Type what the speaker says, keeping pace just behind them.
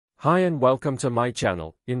Hi and welcome to my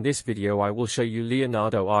channel. In this video I will show you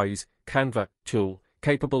Leonardo AI's Canva tool,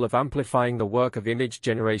 capable of amplifying the work of image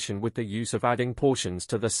generation with the use of adding portions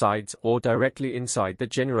to the sides or directly inside the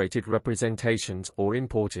generated representations or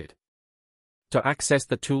imported. To access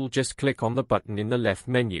the tool, just click on the button in the left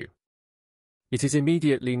menu. It is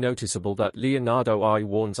immediately noticeable that Leonardo AI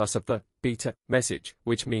warns us of the beta message,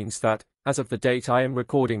 which means that, as of the date I am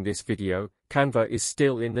recording this video, Canva is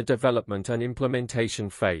still in the development and implementation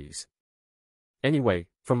phase. Anyway,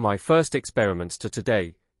 from my first experiments to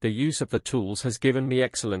today, the use of the tools has given me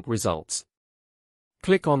excellent results.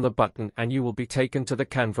 Click on the button and you will be taken to the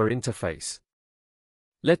Canva interface.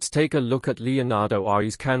 Let's take a look at Leonardo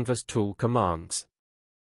AI's Canvas tool commands.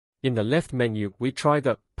 In the left menu, we try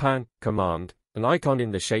the pan command, an icon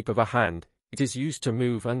in the shape of a hand. It is used to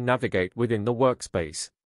move and navigate within the workspace.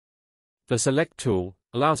 The select tool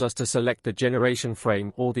allows us to select the generation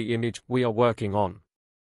frame or the image we are working on.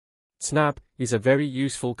 Snap is a very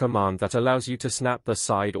useful command that allows you to snap the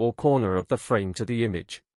side or corner of the frame to the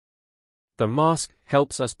image. The mask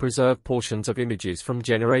helps us preserve portions of images from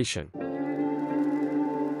generation.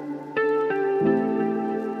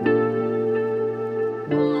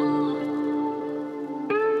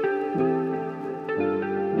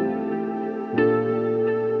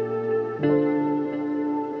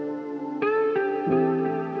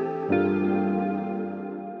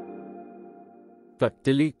 The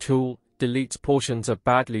delete tool deletes portions of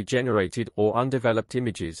badly generated or undeveloped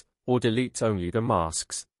images, or deletes only the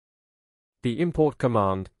masks. The import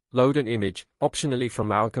command load an image, optionally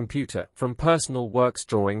from our computer, from personal works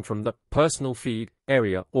drawing from the personal feed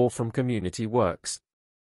area or from community works.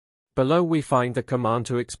 Below we find the command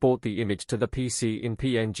to export the image to the PC in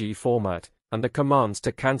PNG format, and the commands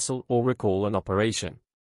to cancel or recall an operation.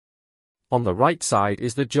 On the right side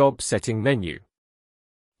is the job setting menu.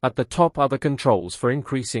 At the top are the controls for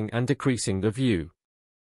increasing and decreasing the view.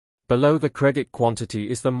 Below the credit quantity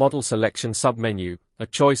is the model selection submenu, a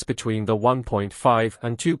choice between the 1.5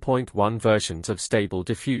 and 2.1 versions of Stable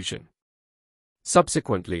Diffusion.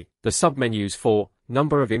 Subsequently, the submenus for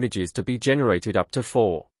number of images to be generated up to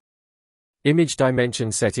 4. Image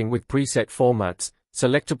dimension setting with preset formats,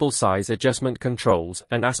 selectable size adjustment controls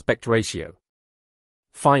and aspect ratio.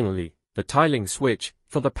 Finally, the tiling switch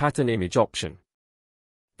for the pattern image option.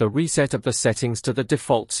 The reset of the settings to the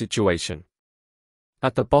default situation.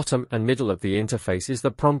 At the bottom and middle of the interface is the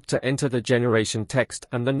prompt to enter the generation text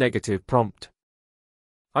and the negative prompt.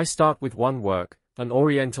 I start with one work, an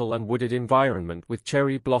oriental and wooded environment with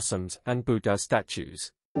cherry blossoms and Buddha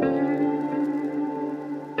statues.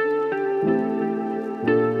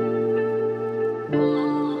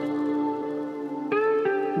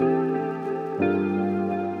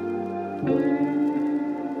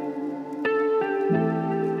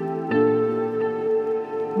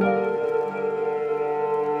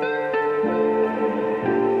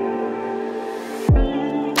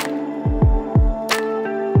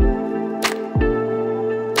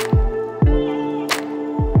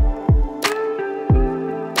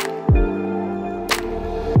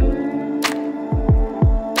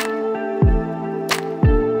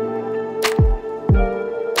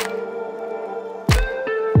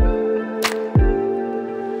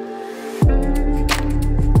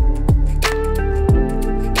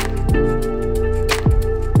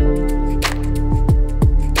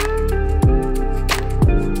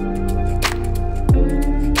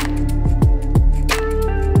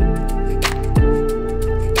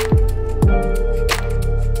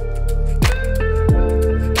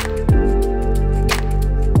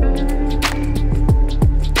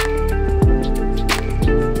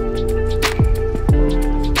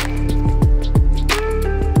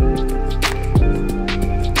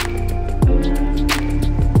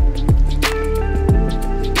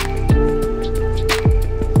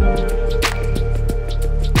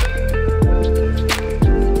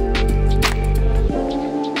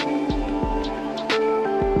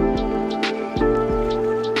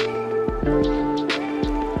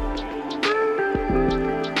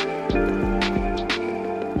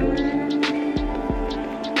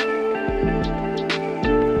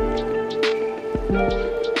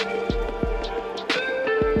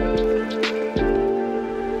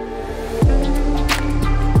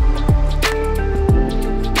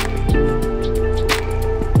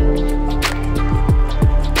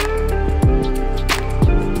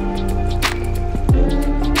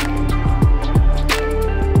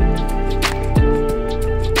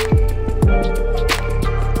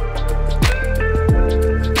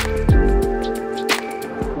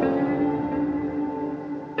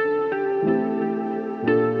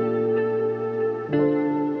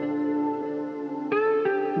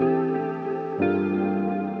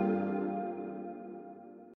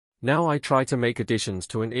 Now I try to make additions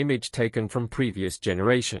to an image taken from previous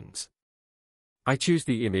generations. I choose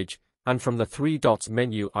the image, and from the three dots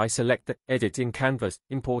menu I select the Edit in Canvas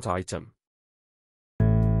Import item.